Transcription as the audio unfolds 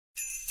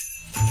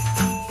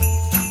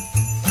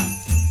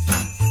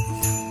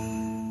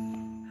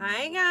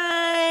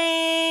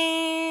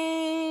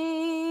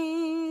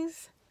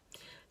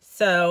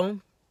So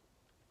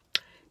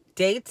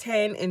day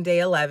 10 and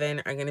day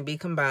 11 are going to be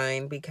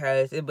combined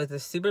because it was a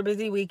super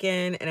busy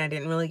weekend and I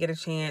didn't really get a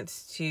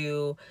chance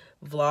to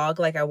vlog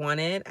like I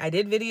wanted. I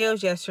did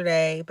videos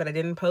yesterday, but I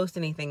didn't post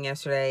anything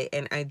yesterday,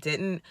 and I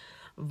didn't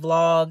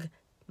vlog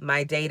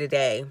my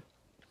day-to-day.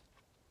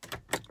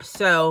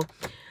 So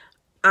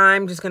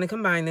I'm just going to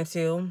combine the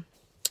two.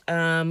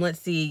 Let's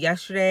see.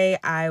 Yesterday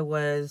I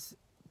was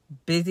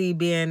busy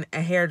being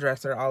a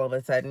hairdresser all of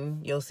a sudden.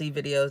 You'll see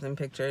videos and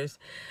pictures.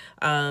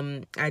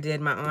 I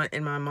did my aunt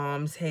and my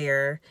mom's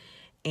hair,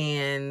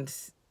 and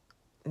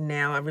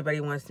now everybody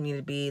wants me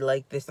to be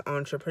like this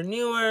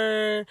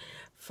entrepreneur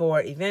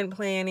for event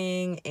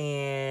planning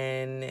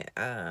and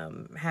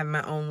have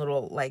my own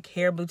little like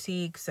hair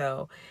boutique.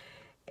 So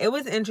it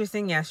was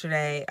interesting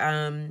yesterday.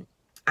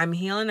 I'm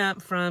healing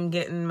up from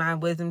getting my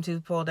wisdom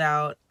tooth pulled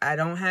out. I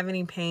don't have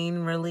any pain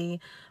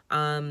really.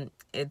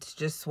 It's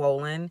just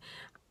swollen.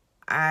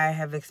 I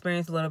have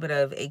experienced a little bit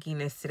of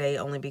achiness today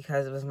only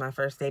because it was my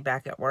first day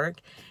back at work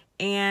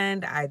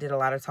and I did a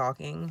lot of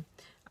talking.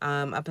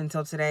 Up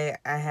until today,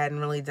 I hadn't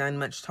really done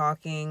much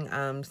talking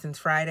since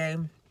Friday,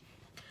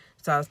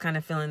 so I was kind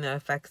of feeling the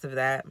effects of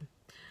that.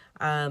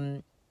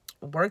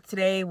 Work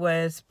today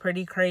was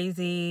pretty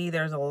crazy.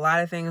 There's a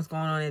lot of things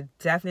going on. It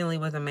definitely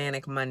was a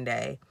manic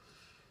Monday.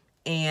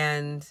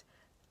 And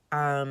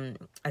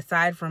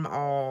aside from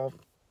all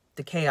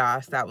the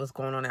chaos that was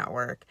going on at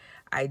work,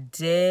 I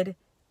did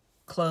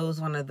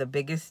close one of the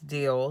biggest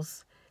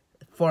deals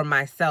for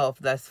myself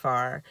thus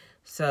far.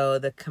 So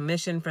the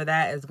commission for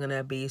that is going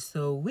to be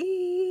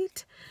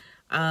sweet.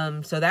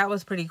 So that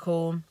was pretty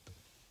cool.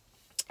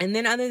 And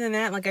then other than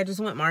that, like I just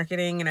went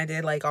marketing and I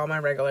did like all my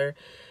regular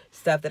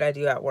stuff that I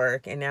do at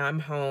work, and now I'm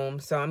home.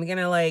 So I'm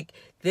gonna like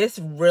this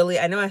really,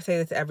 I know I say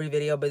this every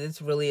video, but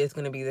this really is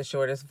going to be the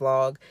shortest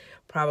vlog,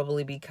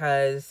 probably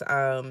because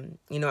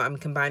you know, I'm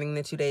combining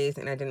the 2 days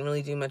and I didn't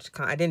really do much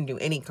I didn't do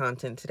any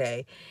content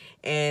today,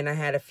 and I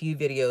had a few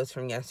videos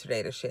from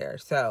yesterday to share.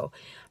 So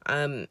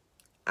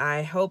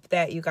I hope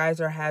that you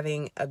guys are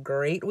having a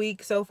great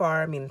week so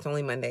far. I mean, it's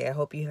only Monday. I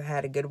hope you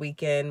had a good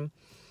weekend.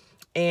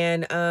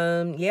 And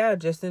yeah,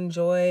 just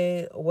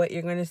enjoy what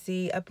you're gonna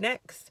see up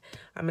next.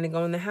 I'm gonna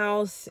go in the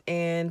house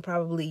and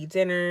probably eat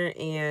dinner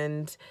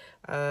and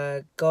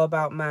go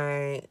about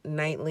my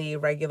nightly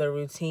regular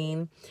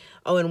routine.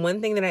 Oh, and one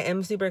thing that I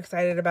am super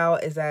excited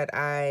about is that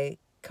I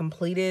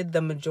completed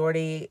the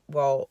majority,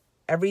 well,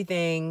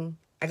 everything.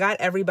 I got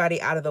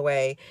everybody out of the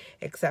way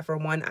except for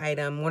one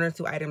or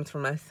two items for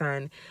my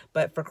son,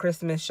 but for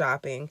Christmas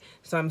shopping.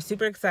 So I'm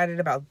super excited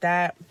about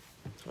that.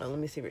 Well, let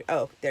me see.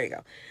 Oh, there you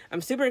go.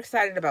 I'm super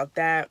excited about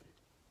that.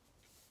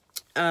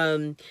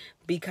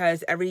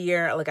 Because every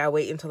year, like, I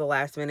wait until the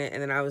last minute,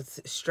 and then I was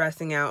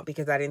stressing out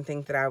because I didn't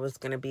think that I was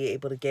going to be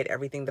able to get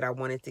everything that I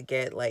wanted to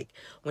get. Like,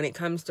 when it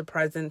comes to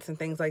presents and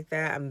things like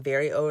that, I'm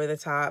very over the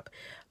top.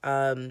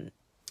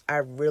 I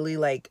really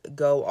like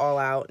go all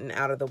out and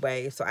out of the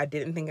way. So I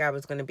didn't think I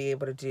was going to be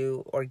able to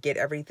do or get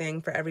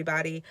everything for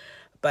everybody,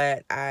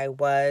 but I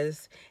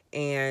was.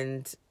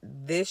 And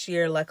this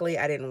year, luckily,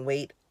 I didn't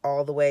wait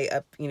all the way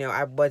up. You know,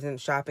 I wasn't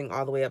shopping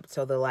all the way up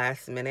till the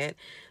last minute.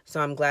 So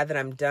I'm glad that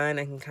I'm done.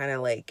 I can kind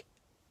of like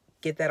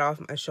get that off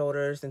my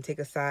shoulders and take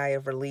a sigh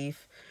of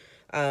relief.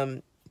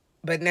 But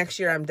next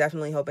year, I'm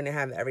definitely hoping to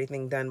have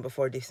everything done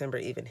before December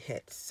even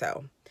hits.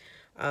 So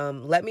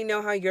let me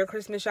know how your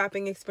Christmas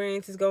shopping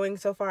experience is going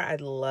so far.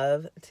 I'd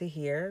love to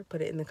hear.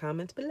 Put it in the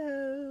comments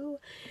below.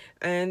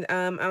 And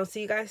I'll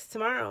see you guys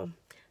tomorrow.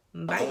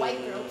 Bye. A white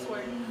girl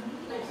twerk.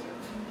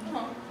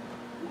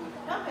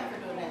 Don't ever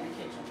do that in the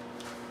kitchen.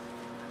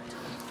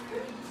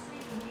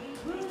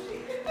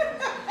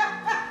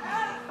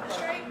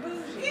 Straight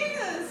bougie. He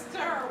is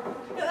terrible.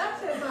 That's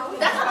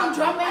how them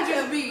drum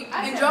majors be.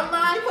 And drum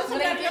line, when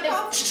they get their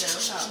coffee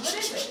now. What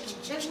is it?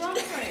 It's rum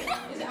cream.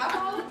 Is it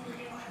alcohol?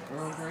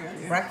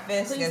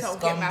 Breakfast is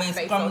gonna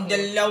be from the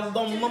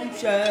little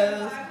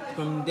lumptious.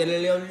 From the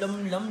little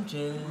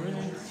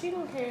lumptious. She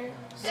don't care.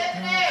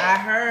 I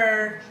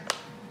heard.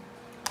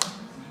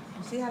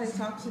 See how they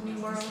talk to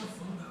me, world?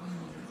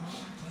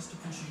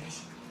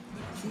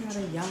 See how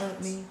they yell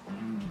at me?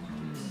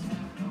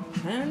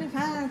 Turn the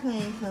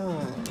fireplace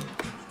on.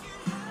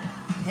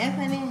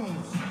 Happening.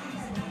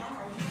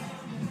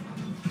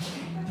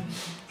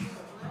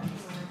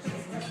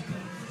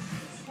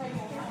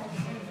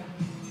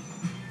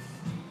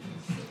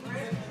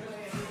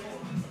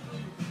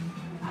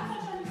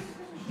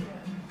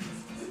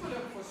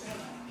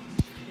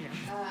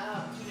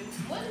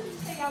 What did you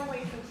say y'all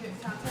waiting for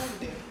Tom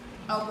to do?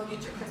 Oh, go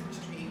get your Christmas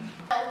tree.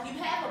 You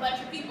have a bunch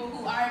of people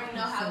who already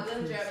know how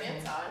good your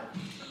events are.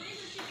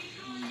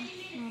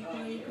 My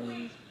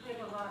baby.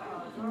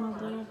 My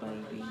little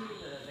baby.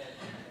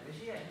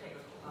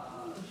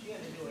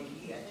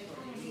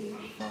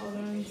 Father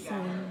and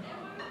son.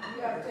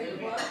 You gotta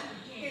take what?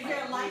 Is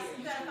there a license?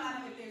 You gotta find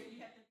out if there's.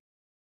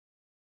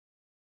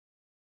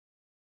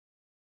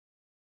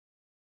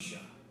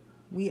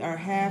 We are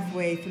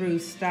halfway through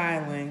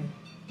styling.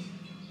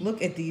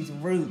 Look at these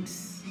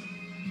roots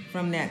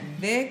from that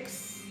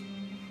Vicks.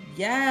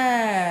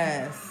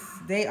 Yes.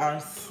 They are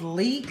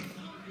sleek.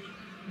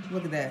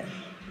 Look at that.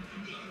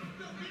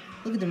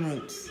 Look at them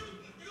roots.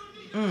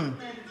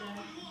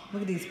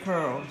 Look at these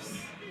curls.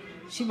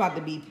 She about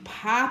to be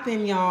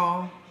popping,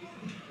 y'all.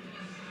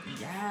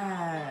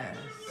 Yes.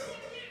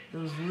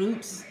 Those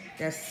roots,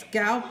 that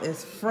scalp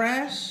is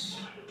fresh.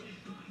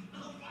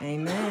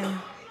 Amen.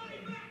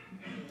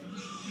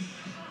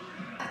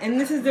 And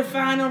this is the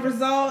final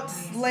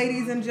results,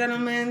 ladies and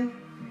gentlemen.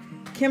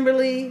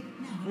 Kimberly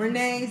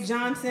Renee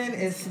Johnson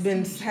has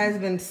been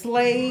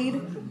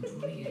slayed.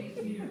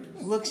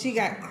 Look, she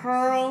got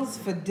curls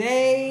for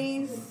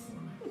days.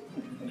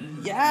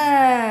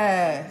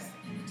 Yes.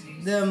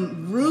 The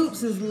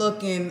roots is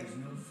looking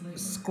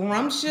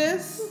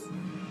scrumptious.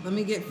 Let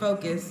me get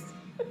focused.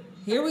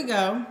 Here we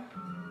go.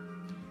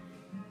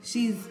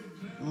 She's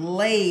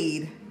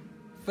laid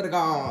for the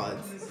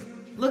gods.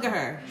 Look at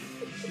her.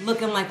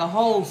 Looking like a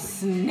whole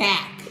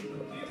snack.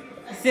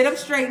 Sit up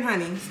straight,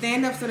 honey.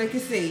 Stand up so they can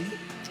see.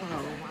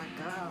 Oh my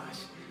gosh.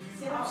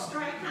 Sit up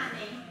straight,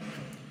 honey.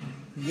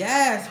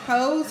 Yes,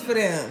 pose for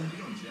them.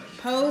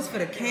 Pose for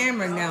the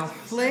camera now.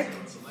 Flick,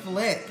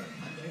 flick.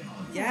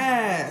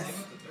 Yes.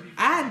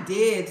 I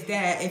did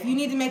that. If you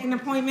need to make an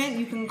appointment,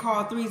 you can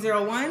call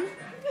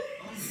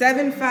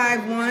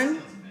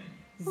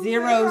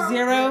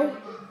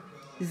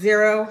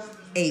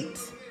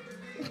 301-751-0008.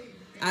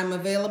 I'm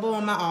available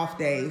on my off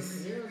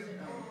days.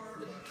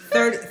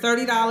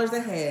 $30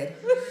 a head.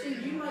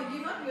 You might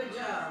give up your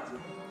job.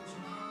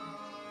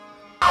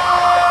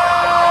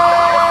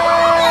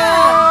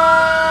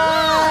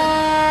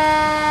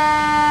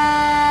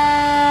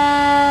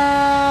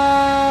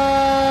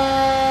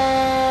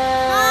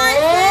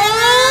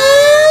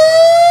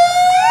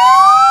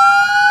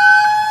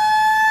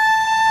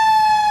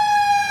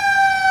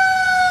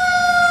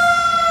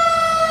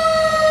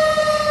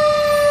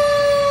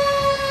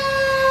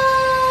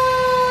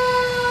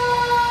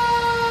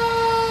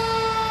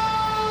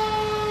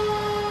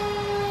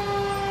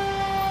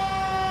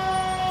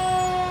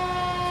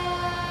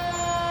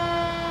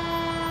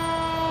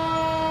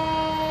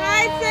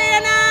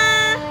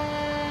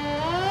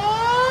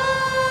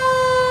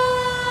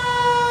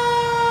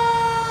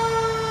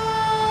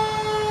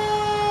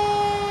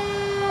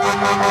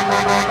 Hi,